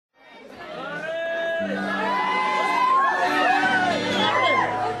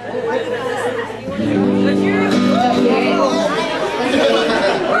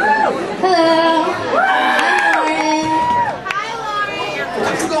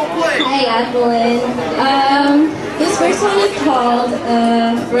This first one is called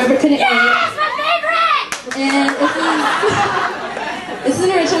Forever Couldn't Wait. Yes, my favorite! And this is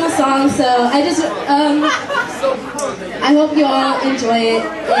an original song, so I hope you all enjoy it.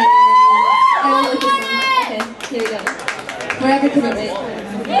 And I will look this one. Okay, here we go. Forever Couldn't Wait.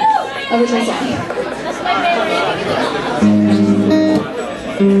 Original song. That's my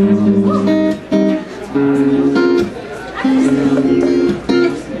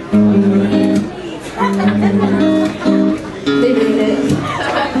They made it.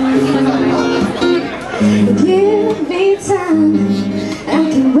 Give me time, I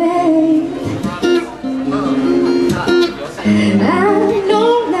can wait. I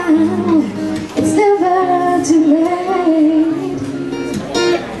know now, it's never too late.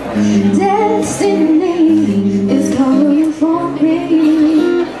 Destiny is calling for me.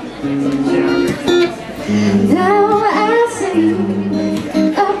 Now I see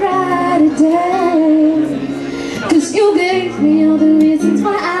a brighter day. 'Cause you gave me all the reasons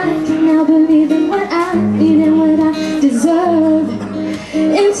why I can now believe in what I need and what I deserve.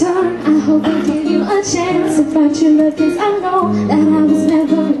 In turn, I hope I give you a chance to find your love, 'cause I know that I was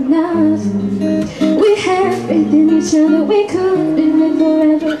never enough. We had faith in each other, we couldn't wait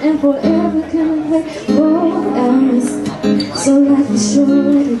forever, and forever couldn't wait for us. So life is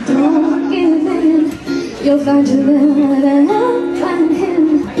short, don't give in. You'll find your love and I'll find him.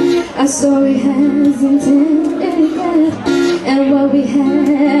 Our story has intended yet, and what we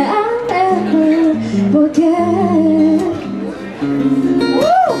had I'll never forget.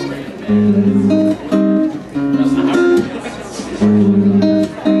 Woo!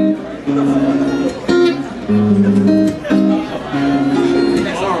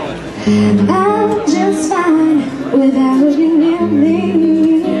 I'm just fine without you near me,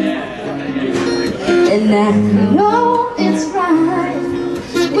 and I know it's right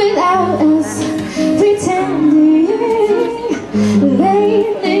without us pretending.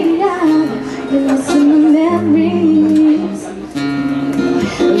 Lately I've been missing the memories,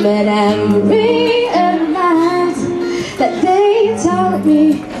 but I realized that they taught me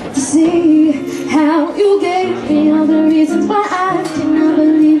to see how you gave me all the reasons why I cannot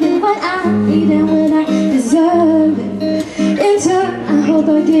believe in what I need and what I deserve. In turn, I hope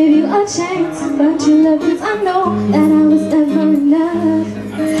I gave you a chance to find your love, 'cause I know that I was never enough.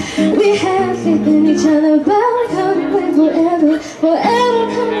 We had faith in each other, but we couldn't wait forever. Forever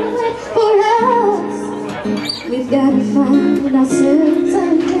couldn't wait for us. We've got to find ourselves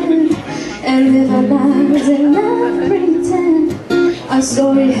again and live our lives and not pretend. Our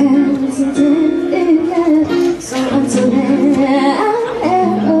story hasn't ended yet, so until then I'll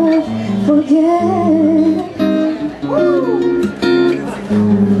never forget. Woo!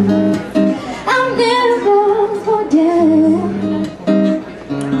 I'll never forget.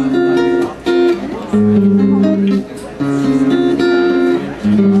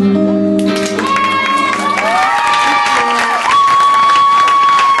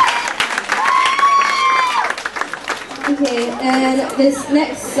 Okay, and this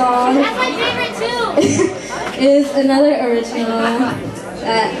next song That's my favorite too. is another original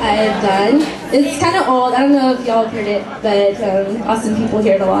that I've done. It's kind of old. I don't know if y'all have heard it, but Austin people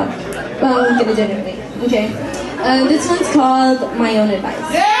hear it a lot. Well, I'm gonna do it anyway. Okay. This one's called My Own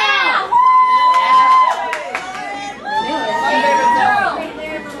Advice. Yeah!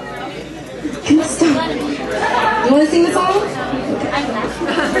 Stop. You want to sing the song?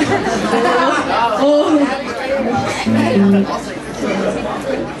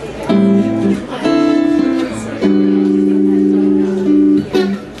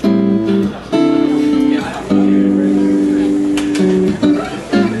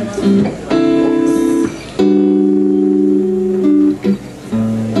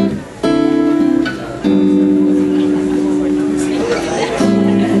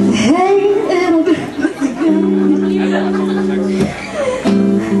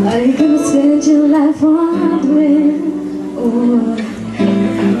 Are you gonna spend your life wondering or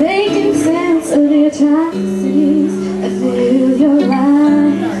making sense of the atrocities that fill your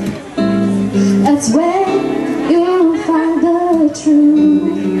life? That's when you'll find the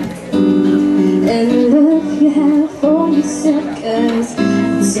truth and the love you have for yourself, 'cause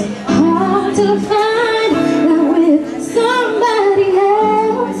it's so hard to find that with somebody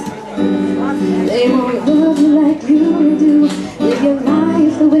else. They won't love you like you do, live your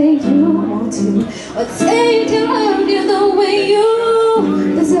life the way you want to, or take care of you the way you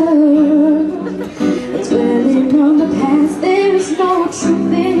deserve.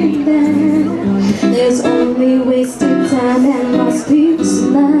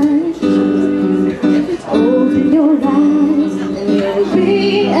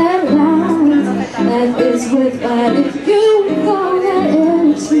 realize life is worthwhile if you go that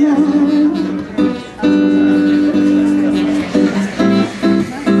extra mile.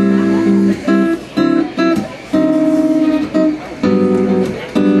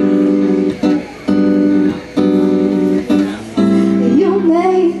 You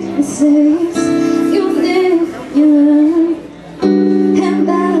make mistakes, you live, you learn, and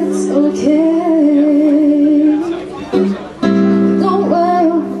that's okay. Don't worry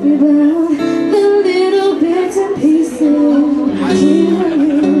about the little bits and pieces.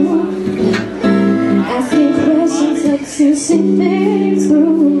 Asking questions helps you see things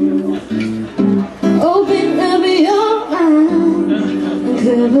through. Open up your mind and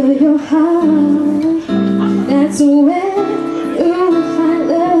cover your heart. That's where you'll find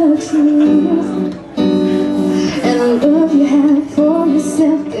the truth. And the love you have for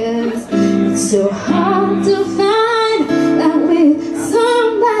yourself, 'cause it's so hard to find that with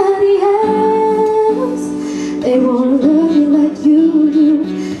somebody else. They won't love you like you do,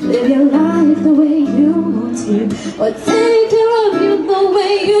 live your life the way you want to, or take care of you the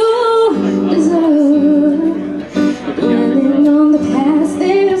way you deserve. Dwelling on the past,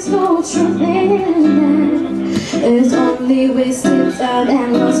 there's no truth in that. There's only waste